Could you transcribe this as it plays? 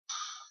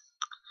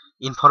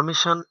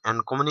Information and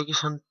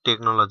communication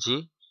technology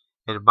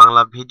এর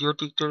Bangla video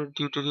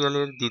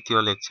টিউটোরিয়ালের দ্বিতীয়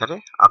লেকচারে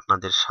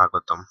আপনাদের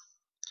স্বাগতম।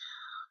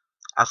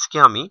 আজকে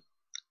আমি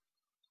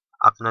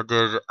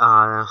আপনাদের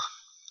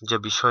যে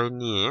বিষয়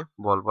নিয়ে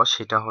বলবো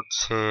সেটা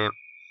হচ্ছে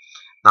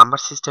নাম্বার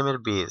সিস্টেমের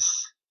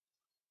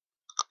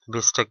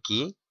বেসটা কি,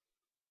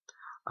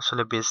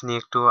 আসলে বেস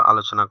নিয়ে একটু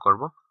আলোচনা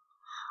করব।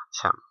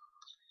 আচ্ছা,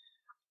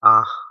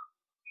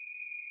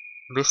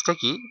 বেসটা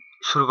কি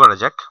শুরু করা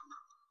যাক।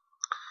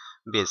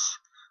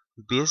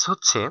 বেস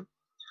হচ্ছে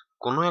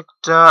কোনো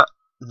একটা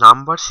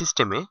নাম্বার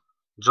সিস্টেমে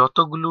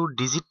যতগুলো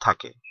ডিজিট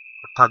থাকে,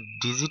 অর্থাৎ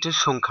ডিজিটের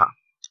সংখ্যা,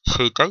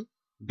 সেইটাই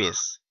বেস।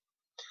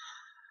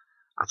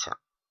 আচ্ছা,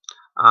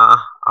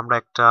 আমরা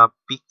একটা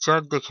পিকচার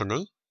দেখে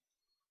নেই।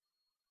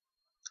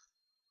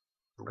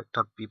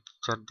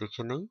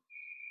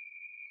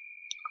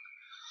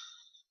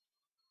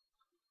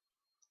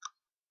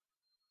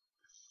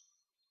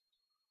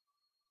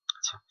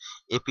 আচ্ছা,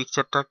 এই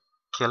পিকচারটা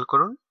খেয়াল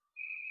করুন।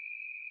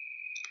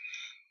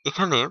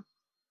 এখানে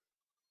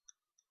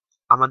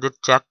আমাদের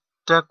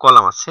চারটা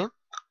কলাম আছে,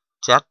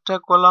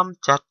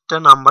 চারটা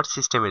নাম্বার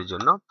সিস্টেমের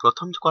জন্য।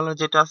 প্রথম কলাম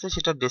যেটা আছে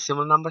সেটা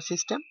ডেসিমাল নাম্বার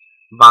সিস্টেম,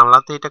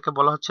 বাংলাতে এটাকে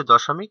বলা হচ্ছে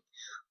দশমিক।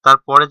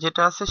 তারপরে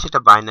যেটা আছে সেটা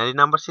বাইনারি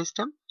নাম্বার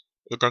সিস্টেম,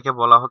 এটাকে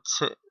বলা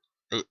হচ্ছে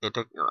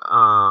এটা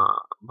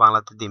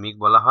বাংলাতে দ্বিমিক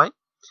বলা হয়।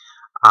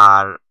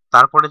 আর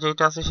তারপরে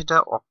যেটা আছে সেটা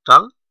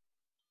অক্টাল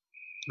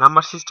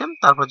নাম্বার সিস্টেম,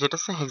 তারপর যেটা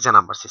আছে হেক্সা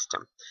নাম্বার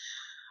সিস্টেম।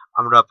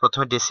 আমরা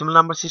প্রথমে ডেসিমাল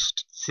নাম্বার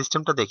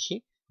সিস্টেমটা দেখি।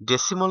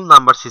 ডেসিমাল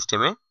নাম্বার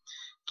সিস্টেমে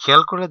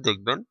খেয়াল করে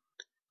দেখবেন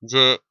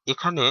যে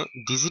এখানে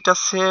ডিজিট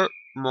আছে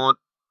মোট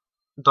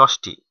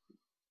 10টি।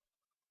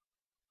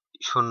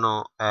 0,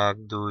 1,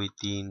 2,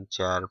 3,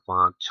 4,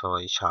 5,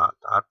 6, 7,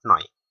 8,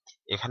 9,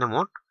 এখানে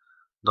মোট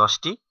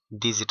 10টি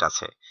ডিজিট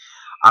আছে।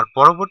 আর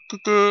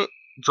পরবর্তীতে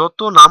যত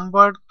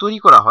নাম্বার তৈরি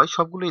করা হয়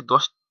সবগুলো এই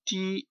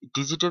 10টি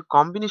ডিজিটের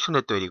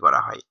কম্বিনেশনে তৈরি করা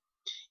হয়,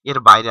 এর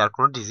বাইরে আর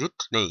কোনো ডিজিট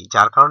নেই,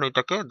 যার কারণে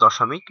এটাকে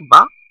দশমিক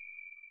বা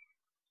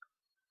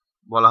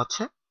বলা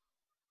হচ্ছে,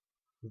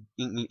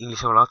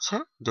 ইংলিশে বলা হচ্ছে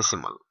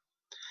ডেসিমাল।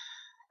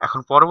 এখন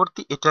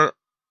পরবর্তী এটা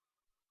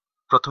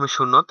প্রথমে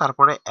 0,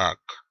 তারপরে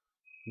 1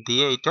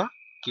 দিয়ে এটা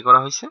কি করা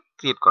হয়েছে,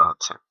 ক্রিয়েট করা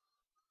হচ্ছে।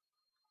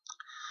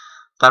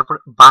 তারপর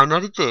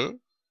বাইনারিতে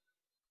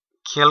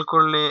খেয়াল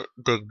করলে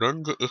দেখবেন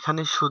যে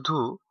এখানে শুধু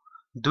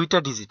দুইটা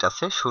ডিজিট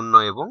আছে, 0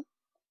 এবং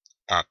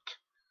 1,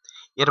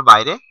 এর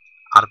বাইরে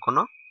আর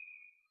কোনো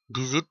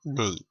ডিজিট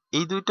নেই।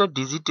 এই দুইটা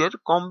ডিজিটের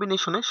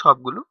কম্বিনেশনে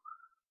সবগুলো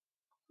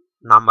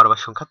নাম্বার বা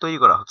সংখ্যা তৈরি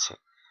করা হচ্ছে।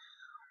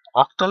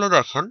 অক্টালে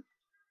দেখেন,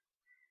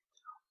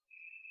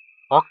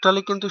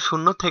 অক্টালে কিন্তু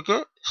 0 থেকে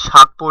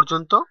 7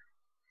 পর্যন্ত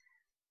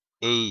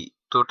এই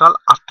টোটাল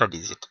 8টা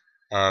ডিজিট,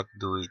 1,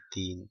 2,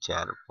 3,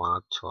 4,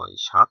 5, 6,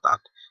 7,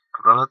 8,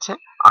 টোটাল হচ্ছে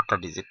 8টা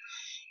ডিজিট।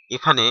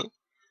 এখানে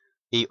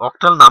এই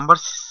অক্টাল নাম্বার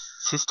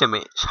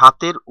সিস্টেমে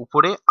 7-এর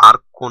উপরে আর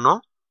কোনো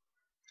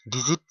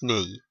ডিজিট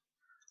নেই,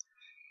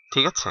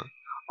 ঠিক আছে?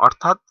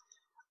 অর্থাৎ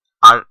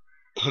আর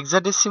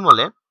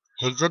হেক্সাডেসিমলে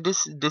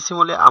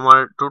আমার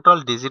টোটাল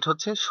ডিজিট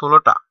হচ্ছে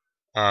 16টা।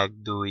 1,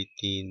 2,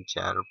 3,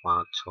 4,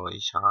 5, 6,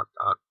 7,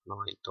 8,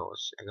 9, 10,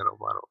 11,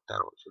 12,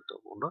 13, 14,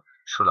 15,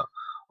 16।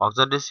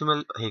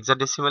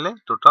 হেক্সাডেসিমেলে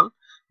টোটাল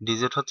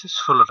ডিজিট হচ্ছে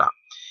 16টা।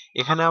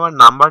 এখানে আমার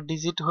নাম্বার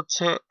ডিজিট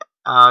হচ্ছে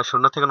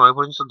 0 থেকে 9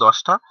 পর্যন্ত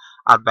 10টা।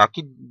 আর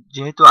বাকি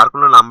যেহেতু আর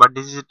কোনো নাম্বার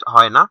ডিজিট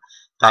হয় না,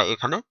 তাই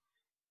এখানে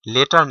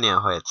লেটার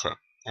নেওয়া হয়েছে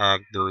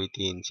 1, 2,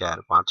 3, 4,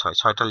 5, 6,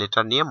 6টা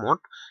লেটার নিয়ে মোট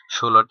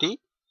 16টি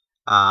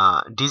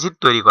ডিজিট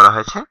তৈরি করা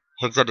হয়েছে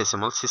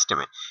হেক্সাডেসিমাল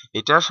সিস্টেমে।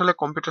 এটা আসলে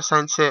কম্পিউটার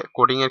সায়েন্সে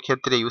কোডিং এর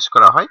ক্ষেত্রে ইউজ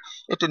করা হয়।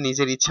 এটা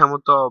নিজের ইচ্ছা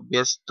মতো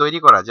বেস তৈরি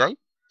করা যায়,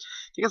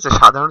 ঠিক আছে?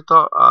 সাধারণত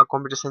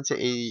কম্পিউটার সায়েন্সে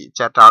এই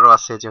চারটা আরো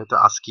আছে, যেহেতু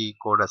আস্কি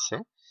কোড আছে,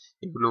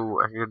 এগুলো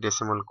একটা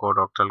decimal code,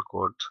 octal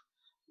code,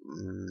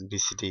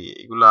 BCD,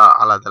 এগুলা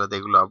আলাদা আলাদা।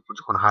 এগুলো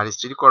যখন হায়ার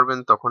স্টাডি করবেন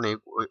তখন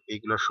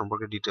এইগুলোর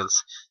সম্পর্কে ডিটেলস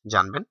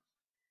জানবেন,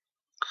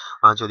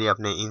 যদি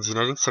আপনি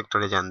ইঞ্জিনিয়ারিং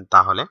সেক্টরে যান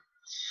তাহলে।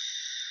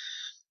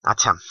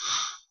 আচ্ছা,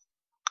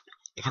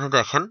 এখানে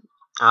দেখেন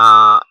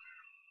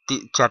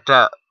চারটা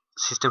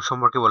সিস্টেম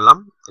সম্পর্কে বললাম,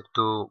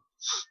 একটু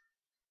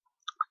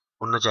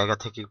অন্য জায়গা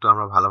থেকে একটু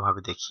আমরা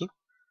ভালোভাবে দেখি।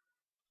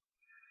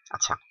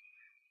 আচ্ছা,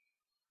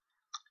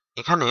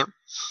 এখানে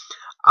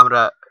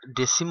আমরা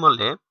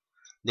ডেসিমলে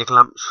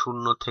দেখলাম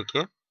 0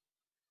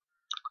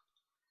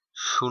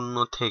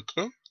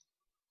 থেকে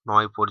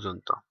 9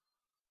 পর্যন্ত,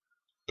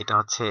 এটা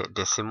হচ্ছে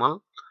ডেসিমল।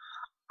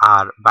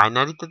 আর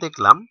বাইনারিতে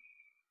দেখলাম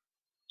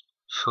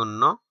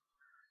 0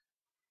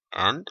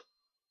 and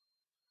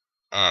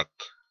 1,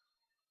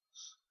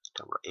 এটা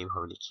আমরা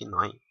এইভাবে লিখি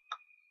 9।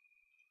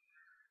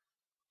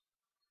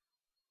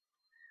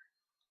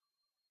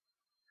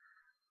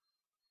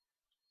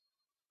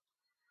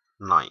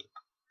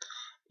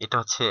 এটা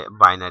হচ্ছে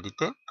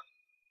বাইনারিতে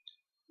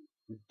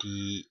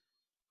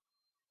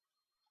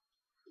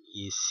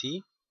ডিইসি,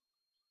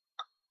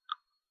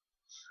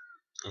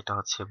 এটা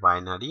হচ্ছে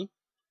বাইনারি।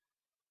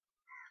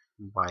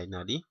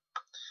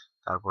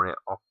 তারপরে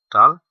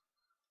অক্টাল,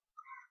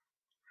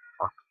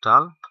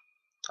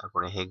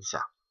 তারপরে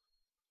হেক্সা।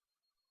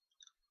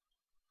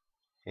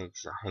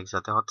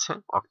 হেক্সাতে হচ্ছে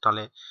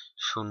অক্টালে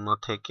 0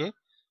 থেকে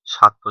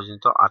 7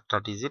 পর্যন্ত 8টা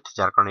ডিজিট,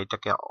 যার কারণে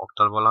এটাকে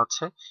অক্টাল বলা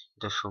হচ্ছে।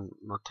 এটা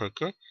 0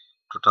 থেকে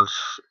টোটাল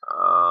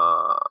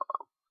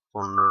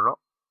 15,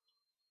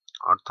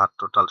 অর্থাৎ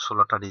টোটাল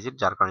 16টা ডিজিট,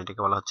 যার কারণে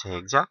এটাকে বলা হচ্ছে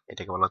হেক্সা,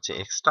 এটাকে বলা হচ্ছে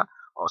এক্সট্রা,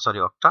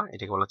 অক্টা,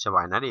 এটাকে বলা হচ্ছে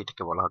বাইনারি,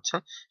 এটাকে বলা হচ্ছে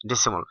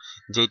ডেসিমাল।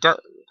 যেটা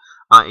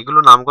এগুলো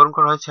নামকরণ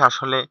করা হয়েছে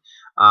আসলে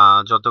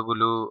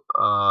যতগুলো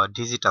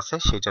ডিজিট আছে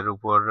সেটার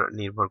উপর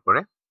নির্ভর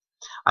করে।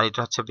 আর এটা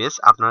হচ্ছে বেস।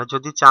 আপনারা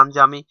যদি চান যে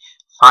আমি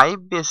 5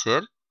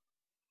 বেসের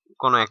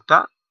কোনো একটা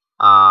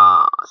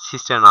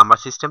সিস্টেম, নাম্বার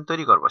সিস্টেম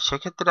তৈরি করব,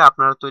 সেক্ষেত্রে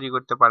আপনারা তৈরি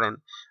করতে পারেন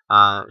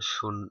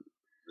 0,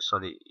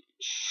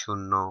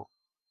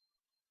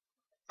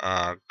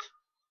 1,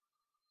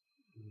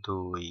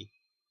 2,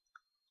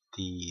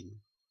 3,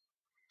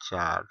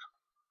 4,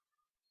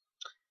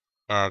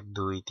 1,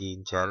 2, 3,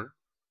 4,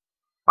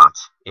 5।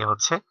 এ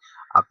হচ্ছে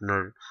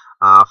আপনার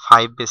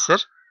 5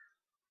 বেসের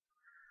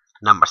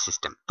নাম্বার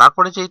সিস্টেম।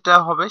 তারপরে যেটা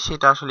হবে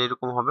সেটা আসলে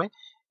এরকম হবে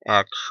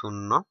 1,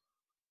 0,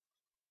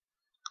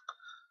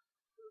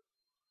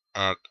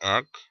 1,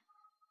 1,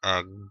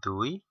 1,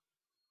 2,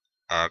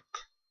 1,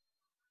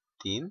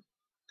 3,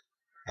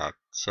 1,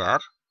 4,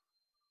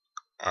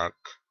 1,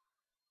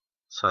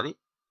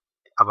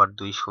 আবার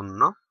 2,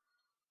 0,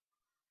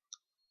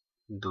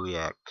 2,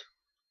 1।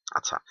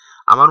 আচ্ছা,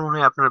 আমার মনে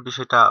হয় আপনারা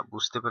বিষয়টা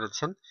বুঝতে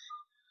পেরেছেন।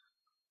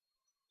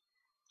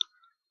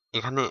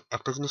 এখানে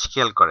একটা জিনিস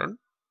খেয়াল করেন,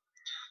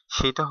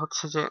 সেটা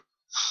হচ্ছে যে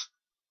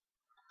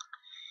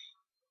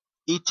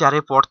এই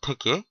 4 পর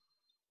থেকে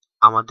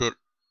আমাদের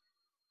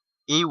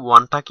এই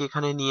 1টাকে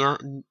এখানে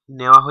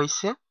নেওয়া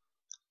হয়েছে,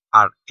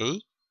 আর এই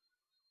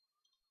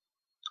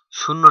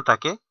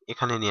 0টাকে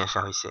এখানে নিয়ে আসা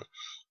হয়েছে।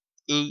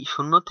 এই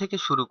 0 থেকে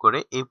শুরু করে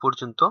এই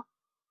পর্যন্ত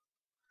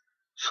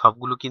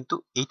সবগুলো কিন্তু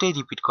এইটাই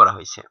রিপিট করা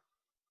হয়েছে,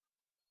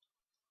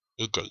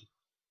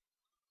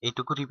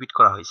 এইটুকু রিপিট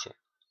করা হয়েছে।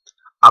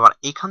 আবার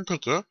এখান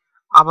থেকে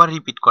আবার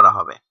রিপিট করা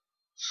হবে,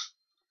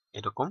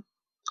 এরকম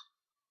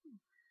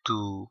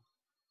 2,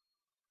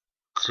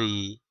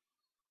 3,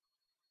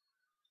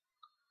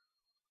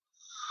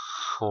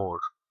 4,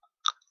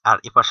 আর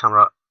এপাশে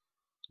আমরা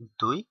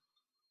 2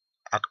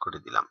 অ্যাড করে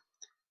দিলাম।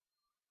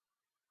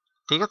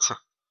 ঠিক আছে?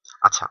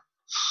 আচ্ছা,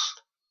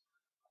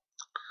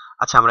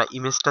 আমরা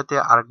ইমেজটাতে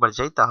আরেকবার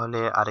যাই, তাহলে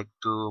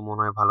আরেকটু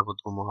মনে হয় ভালো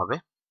বোধগম্য হবে।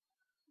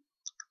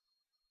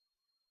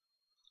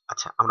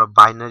 আচ্ছা, আমরা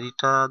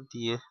বাইনারিটা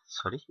দিয়ে,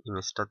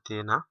 ইমেজটাতে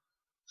না,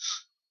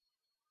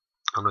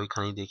 আমরা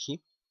ওইখানেই দেখি।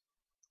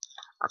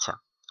 আচ্ছা,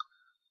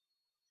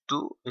 2,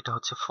 এটা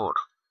হচ্ছে 4,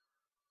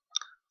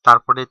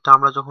 তারপরে এটা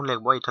আমরা যখন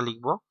লিখবো, এটা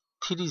লিখবো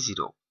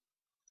 30।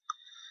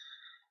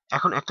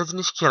 এখন একটা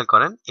জিনিস খেয়াল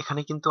করেন,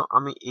 এখানে কিন্তু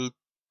আমি এই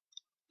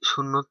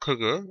 0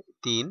 থেকে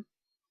 3,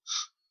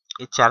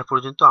 এই 4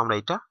 পর্যন্ত আমরা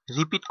এটা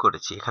রিপিট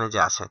করেছি এখানে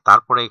যা আছে।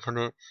 তারপরে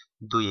এখানে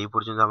 2, এই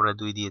পর্যন্ত আমরা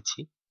 2 দিয়েছি।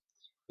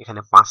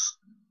 এখানে 5,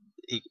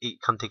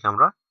 এইখান থেকে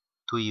আমরা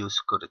 2 ইউজ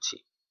করেছি,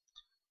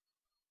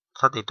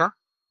 অর্থাৎ এটা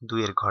 2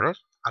 এর ঘরের।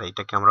 আর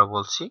এটাকে আমরা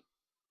বলছি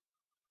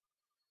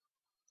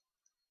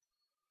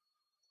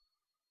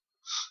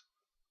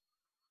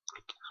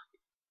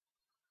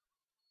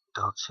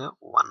এটা হচ্ছে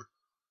 1।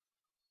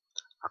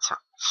 আচ্ছা,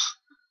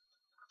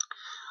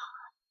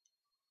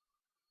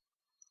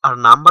 আর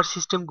নাম্বার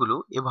সিস্টেমগুলো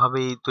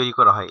এভাবেই তৈরি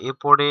করা হয়।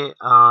 এরপরে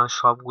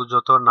সবগুলো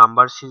যত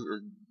নাম্বার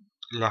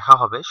লেখা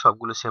হবে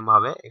সবগুলো সেম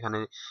হবে। এখানে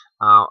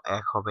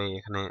 1 হবে,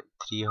 এখানে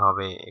 3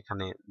 হবে,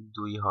 এখানে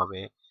 2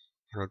 হবে,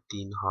 এখানে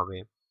 3 হবে,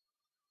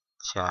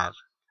 4,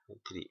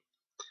 3।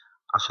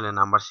 আসলে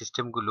নাম্বার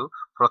সিস্টেমগুলো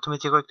প্রথমে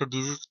যে কয়েকটা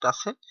ডিজিট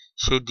আছে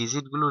সেই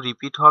ডিজিটগুলো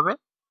রিপিট হবে,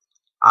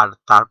 আর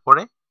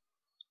তারপরে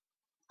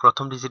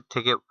প্রথম ডিজিট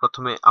থেকে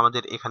প্রথমে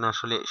আমাদের এখানে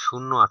আসলে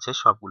 0 আছে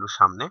সবগুলো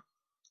সামনে,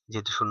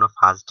 যেহেতু 0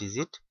 ফার্স্ট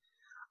ডিজিট।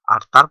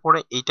 আর তারপরে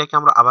এইটাকে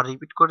আমরা আবার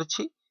রিপিট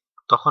করেছি,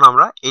 তখন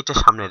আমরা এটা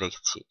সামনে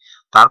রেখেছি।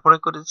 তারপরে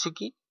করেছি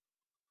কি,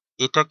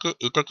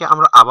 এটাকে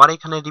আমরা আবার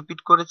এখানে রিপিট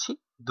করেছি,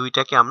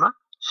 2টাকে আমরা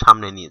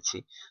সামনে নিয়েছি।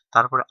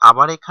 তারপরে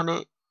আবার এখানে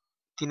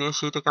 3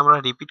 এসে এটাকে আমরা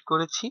রিপিট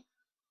করেছি,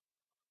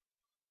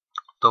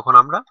 তখন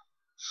আমরা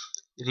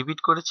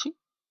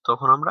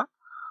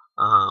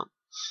আহ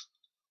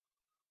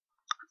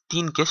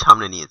 3কে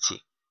সামনে নিয়েছি।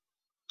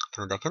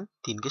 এখানে দেখেন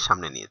 3কে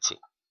সামনে নিয়েছি।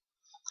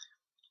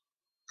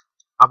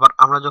 আবার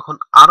আমরা যখন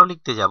আরো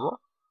লিখতে যাব,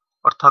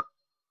 অর্থাৎ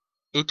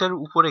এটার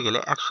উপরে গেলে,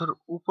 100-র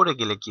উপরে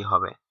গেলে কি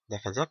হবে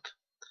দেখা যাক।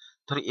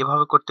 ধরি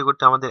এভাবে করতে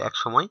করতে আমাদের এক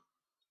সময়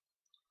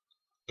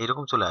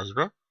এরকম চলে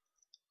আসবে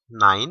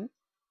 9,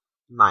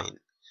 9।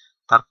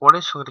 তারপরে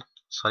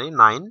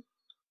 9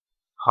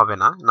 হবে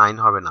না, 9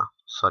 হবে না,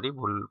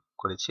 ভুল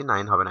করেছি,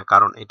 9 হবে না,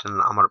 কারণ এটা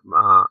আমার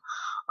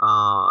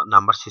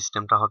নাম্বার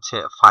সিস্টেমটা হচ্ছে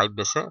 5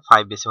 বেসে।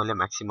 5 বেসে হলে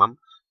ম্যাক্সিমাম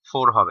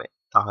 4 হবে।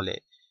 তাহলে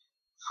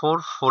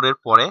 4 এর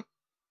পরে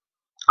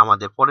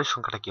আমাদের পরের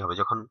সংখ্যাটা কি হবে,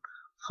 যখন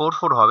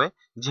 4 হবে,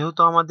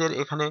 যেহেতু আমাদের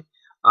এখানে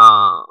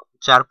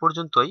 4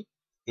 পর্যন্তই,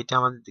 এটা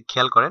আমাদের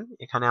খেয়াল করেন,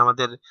 এখানে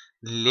আমাদের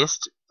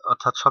লেস্ট,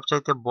 অর্থাৎ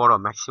সবচাইতে বড়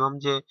ম্যাক্সিমাম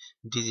যে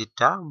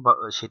ডিজিটটা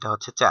সেটা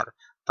হচ্ছে 4।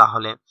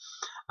 তাহলে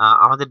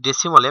আমাদের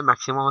ডেসিমালে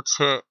ম্যাক্সিমাম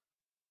হচ্ছে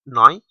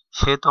 9,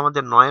 সেহেতু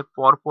আমাদের 9 এর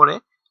পর পরে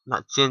না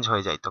চেঞ্জ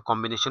হয়ে যাইতো,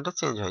 কম্বিনেশনটা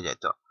চেঞ্জ হয়ে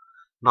যাইতো।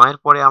 9 এর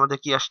পরে আমাদের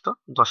কি আসতো,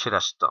 10 এর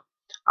আসতো।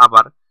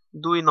 আবার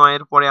 2 9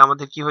 এর পরে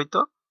আমাদের কি হইতো,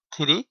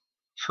 3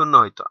 শূন্য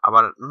হইতো।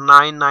 আবার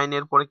 9 9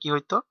 এর পরে কি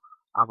হইতো,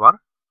 আবার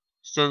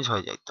চেঞ্জ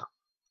হয়ে যাইতো।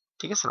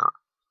 ঠিক আছে না?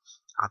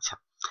 আচ্ছা,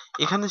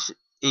 এখানে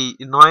এই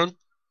 9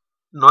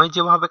 9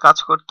 যেভাবে কাজ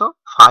করতো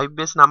 5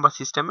 বেস নাম্বার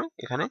সিস্টেমে,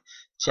 এখানে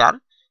 4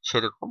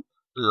 সেরকম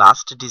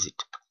লাস্ট ডিজিট।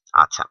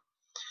 আচ্ছা,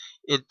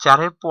 এর 4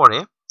 এর পরে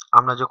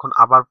আমরা যখন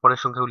আবার পরের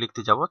সংখ্যাগুলো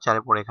লিখতে যাব, 4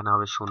 এর পরে এখানে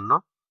হবে 0,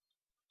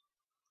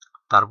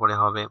 তারপরে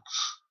হবে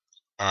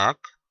 1,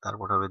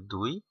 তারপরে হবে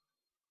 2,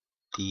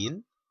 3,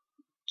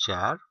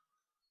 4,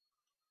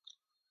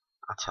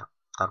 আচ্ছা,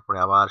 তারপরে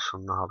আবার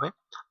 0 হবে।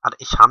 আর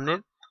এই সামনের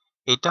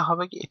এটা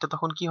হবে কি, এটা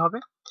তখন কি হবে,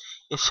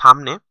 এর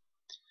সামনে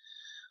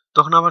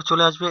তখন আবার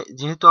চলে আসবে,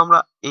 যেহেতু আমরা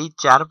এই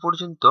 4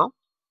 পর্যন্ত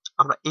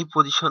আমরা এই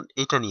পজিশন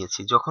এটা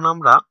নিয়েছি, যখন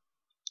আমরা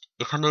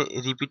এখানে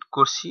রিপিট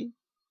করছি,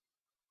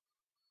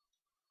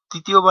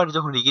 তৃতীয়বার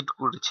যখন রিপিট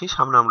করেছি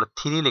সামনে আমরা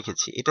 3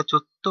 লিখেছি, এটা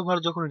 14 বার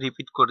যখন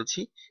রিপিট করেছি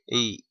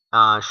এই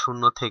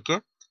 0 থেকে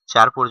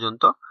 4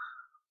 পর্যন্ত,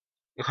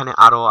 এখানে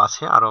আরো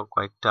আছে, আরো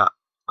কয়েকটা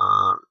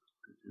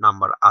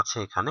নাম্বার আছে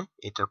এখানে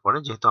এটার পরে,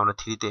 যেহেতু আমরা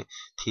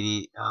 3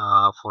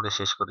 4 এ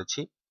শেষ করেছি,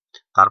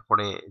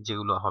 তারপরে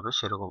যেগুলো হবে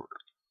সেরকম,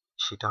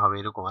 সেটা হবে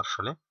এরকম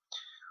আসলে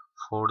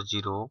 4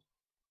 0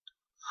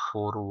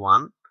 4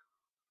 1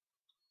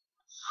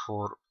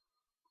 4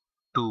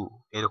 2,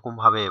 এরকম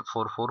ভাবে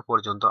 4 4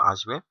 পর্যন্ত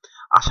আসবে।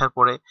 আসার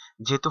পরে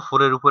যেহেতু 4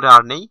 এর উপরে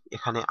আর নেই,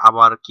 এখানে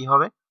আবার কি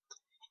হবে,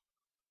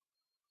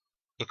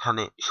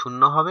 এখানে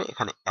 0 হবে,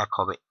 এখানে 1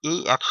 হবে। এই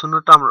 1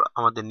 0টা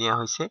আমাদের নেওয়া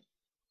হয়েছে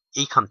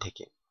এইখান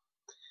থেকে।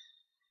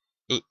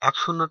 এই 1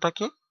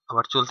 0টাকে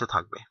আবার চলতে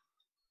থাকবে,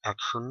 1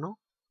 0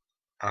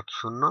 1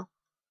 0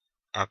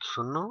 1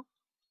 0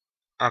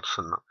 1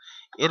 0।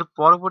 এর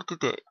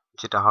পরবর্তীতে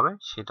যেটা হবে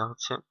সেটা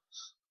হচ্ছে,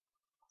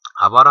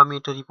 আবার আমি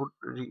এটা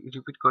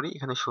রিপিট করি,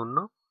 এখানে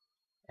 0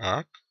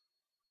 1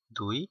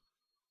 2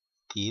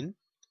 3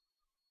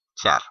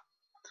 4।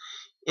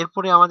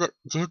 এরপরে আমাদের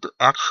যেহেতু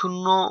 1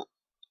 0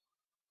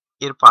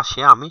 এর পাশে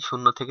আমি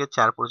 0 থেকে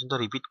 4 পর্যন্ত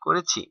রিপিট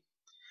করেছি,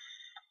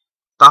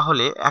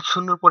 তাহলে 1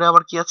 0 পরে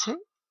আবার কি আছে,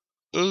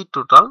 এই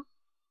টোটাল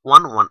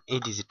 1 1 এই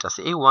ডিজিটটা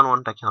আছে, এই 1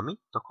 1টাকে আমি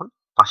তখন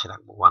পাশে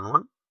রাখবো, 1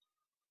 1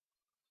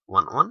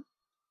 1 1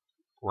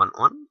 1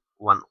 1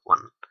 1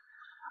 1।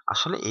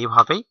 আসলে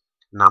এইভাবেই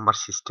নাম্বার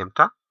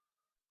সিস্টেমটা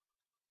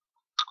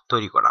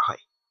তৈরি করা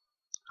হয়।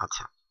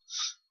 আচ্ছা,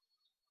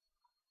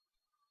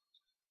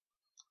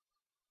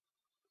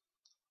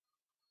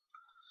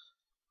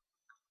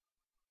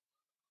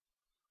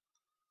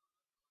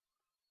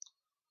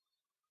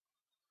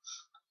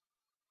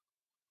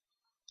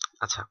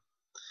 আচ্ছা,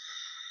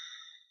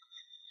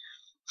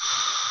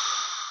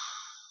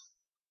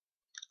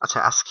 আচ্ছা,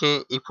 আজকে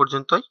এই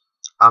পর্যন্তই।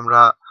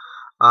 আমরা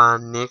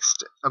নেক্সট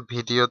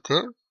ভিডিওতে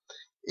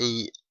এই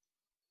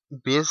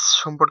বেস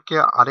সম্পর্কে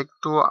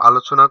আরেকটু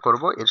আলোচনা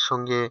করব, এর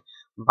সঙ্গে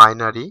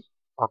বাইনারি,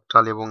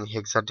 অক্টাল এবং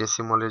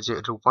হেক্সাডেসিমালের যে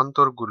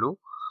রূপান্তরগুলো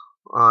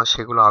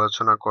সেগুলো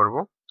আলোচনা করব।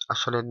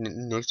 আসলে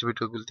নেক্সট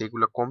ভিডিওগুলোতে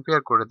এগুলো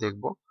কম্পেয়ার করে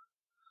দেখব।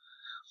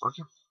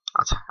 ওকে,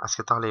 আচ্ছা,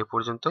 আজকে তাহলে এই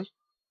পর্যন্তই।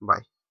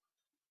 বাই।